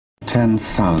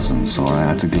10,000 saw I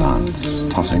at a glance,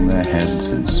 tossing their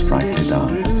heads in sprightly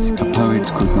dance. A poet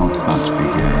could not but be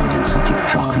gay in such a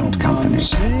jocund company.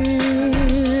 Singing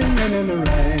in the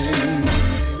rain,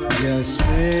 just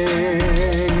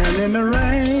singing in the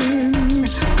rain.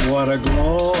 What a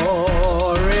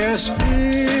glorious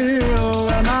feel,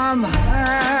 and I'm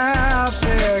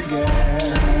happy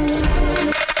again.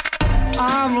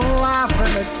 I'm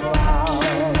laughing at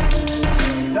clouds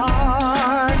so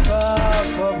dark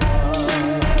up above.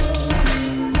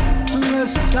 The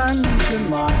sun's in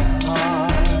my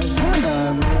heart, and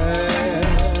I'm ready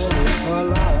for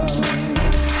love.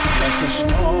 Let the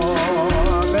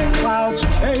stormy clouds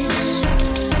chase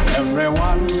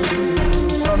everyone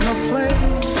from the place.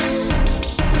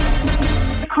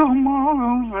 Come on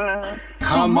over.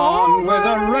 Come on with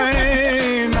the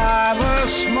rain. I've a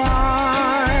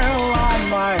smile on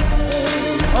my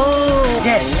face. Oh,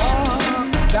 yes.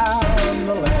 Walk down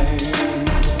the lane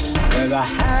with a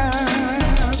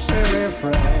happy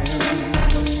refrain.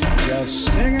 Just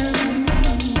singing,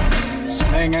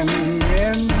 singing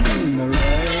in the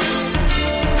rain.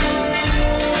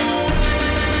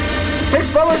 This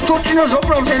fella's touching us up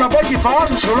and I'm saying, I beg your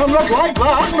pardon, son, I'm not like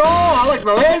that. No, I like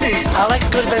the ladies. I like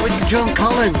good bit with John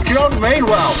Collins. Do you know what I mean?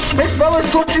 Well, this fella's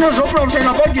touching us up and I'm saying,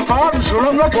 I beg your pardon, son,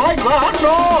 I'm not like that.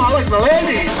 No, I like the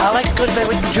ladies. I like good bit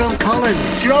with John Collins.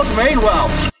 Do you know what I mean? Well,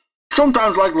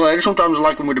 sometimes I like the ladies, sometimes I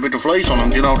like them with a bit of fleece on them,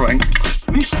 do you know what I mean?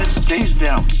 Mr.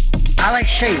 Teasdale. I like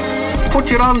sheep. Put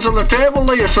your hands on the table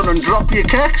there, son, and drop your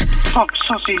kicks. Pop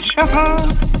sausage.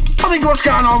 I think what's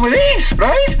going on with these,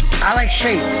 right? I like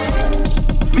sheep.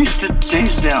 Mr.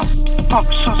 Teasdale.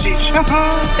 Pop sausage.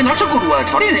 And that's a good word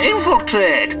for it.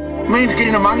 Infiltrate. Means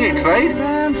getting among it, right?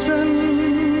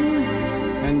 Dancing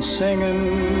and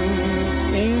singing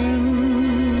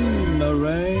in the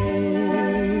rain.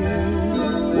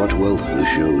 What wealth the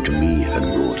show to me had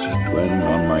brought, when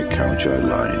on my couch I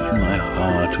lie, my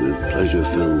heart with pleasure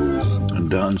fills, and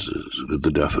dances with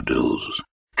the daffodils.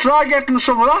 Try getting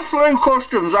some of that through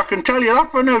customs, I can tell you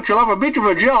that for now, you'll have a bit of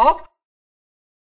a job.